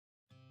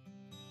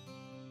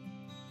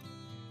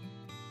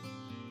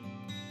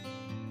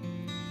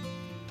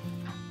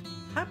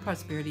Hi,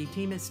 Prosperity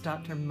Team. It's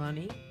Dr.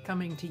 Money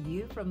coming to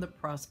you from the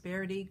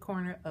Prosperity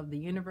Corner of the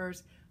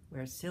universe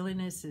where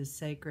silliness is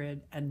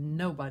sacred and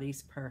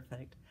nobody's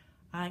perfect.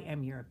 I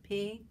am your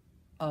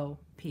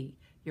P.O.P.,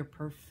 your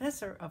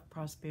Professor of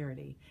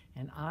Prosperity,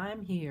 and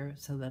I'm here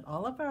so that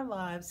all of our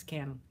lives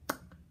can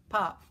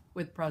pop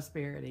with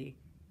prosperity.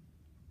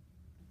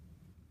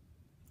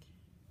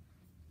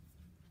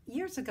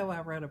 Years ago,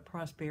 I wrote a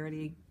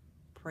prosperity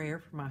prayer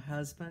for my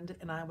husband,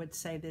 and I would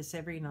say this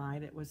every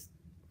night. It was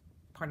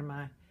part of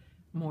my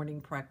morning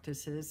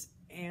practices,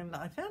 and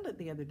I found it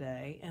the other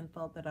day and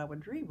thought that I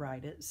would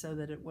rewrite it so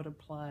that it would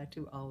apply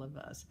to all of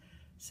us.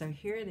 So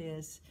here it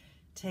is.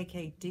 Take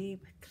a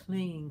deep,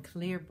 clean,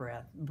 clear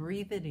breath,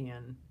 breathe it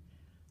in,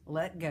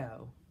 let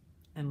go,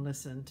 and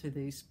listen to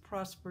these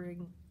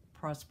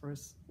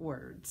prosperous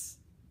words.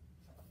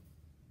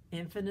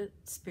 Infinite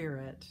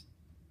Spirit,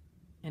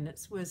 in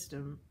its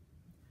wisdom,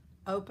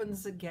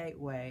 opens the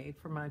gateway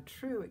for my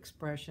true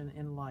expression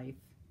in life.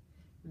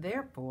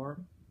 Therefore,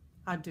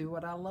 I do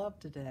what I love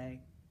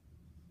today.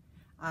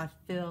 I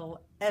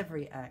fill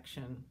every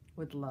action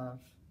with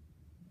love.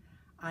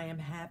 I am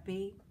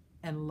happy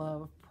and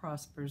love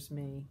prospers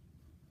me.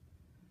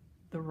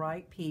 The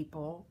right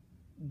people,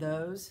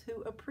 those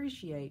who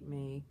appreciate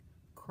me,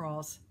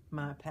 cross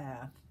my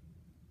path.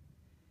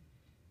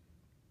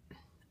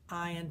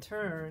 I, in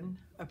turn,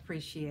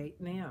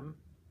 appreciate them.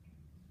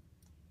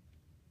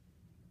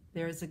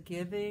 There is a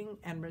giving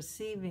and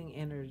receiving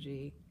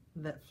energy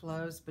that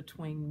flows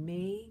between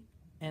me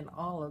and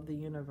all of the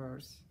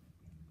universe.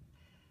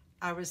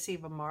 I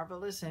receive a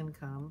marvelous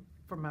income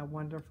for my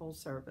wonderful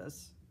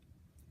service.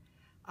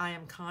 I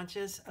am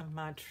conscious of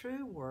my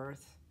true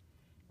worth,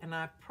 and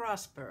I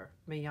prosper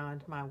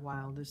beyond my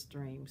wildest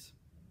dreams.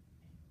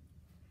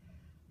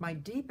 My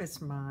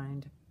deepest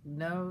mind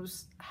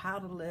knows how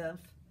to live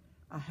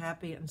a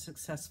happy and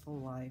successful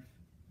life.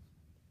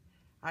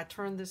 I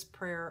turn this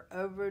prayer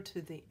over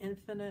to the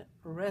infinite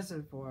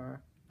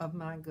reservoir of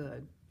my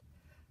good,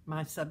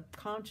 my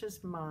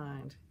subconscious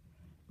mind,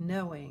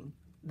 knowing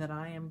that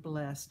I am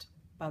blessed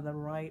by the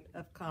right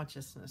of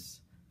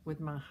consciousness with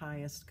my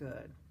highest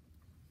good.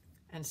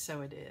 And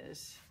so it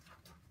is.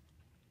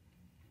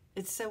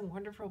 It's so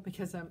wonderful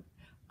because I'm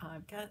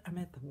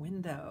at the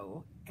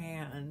window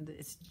and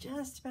it's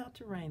just about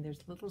to rain.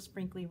 There's little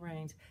sprinkly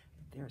rains.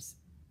 There's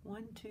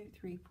 1, 2,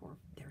 3, 4,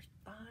 there's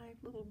 5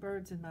 little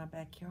birds in my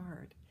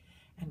backyard.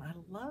 And I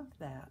love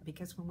that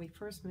because when we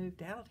first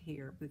moved out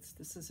here,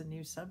 this is a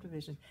new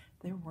subdivision,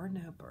 there were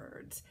no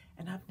birds.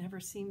 And I've never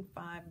seen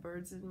 5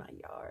 birds in my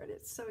yard.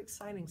 It's so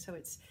exciting. So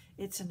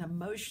it's an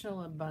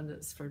emotional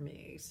abundance for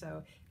me.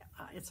 So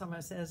it's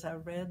almost as I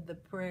read the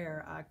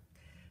prayer, I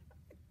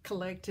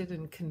collected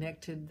and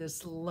connected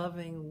this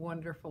loving,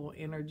 wonderful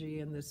energy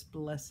and this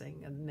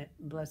blessing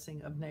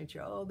of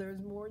nature. Oh, there's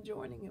more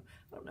joining.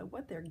 I don't know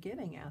what they're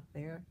getting out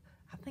there.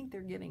 I think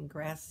they're getting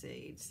grass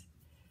seeds.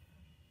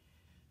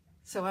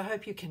 So I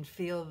hope you can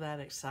feel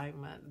that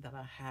excitement that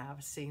I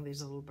have seeing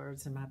these little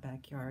birds in my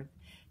backyard.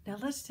 Now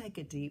let's take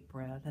a deep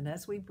breath, and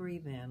as we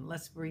breathe in,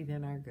 let's breathe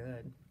in our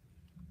good.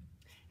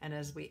 And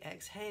as we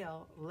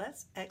exhale,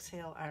 let's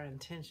exhale our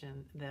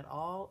intention that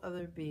all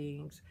other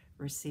beings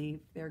receive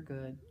their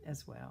good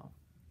as well.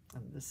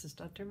 And this is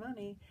Dr.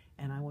 Money,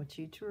 and I want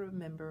you to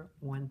remember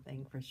one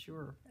thing for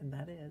sure, and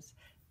that is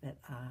that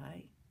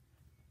I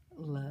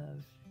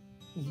love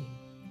you.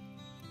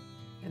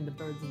 And the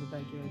birds in the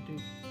backyard do.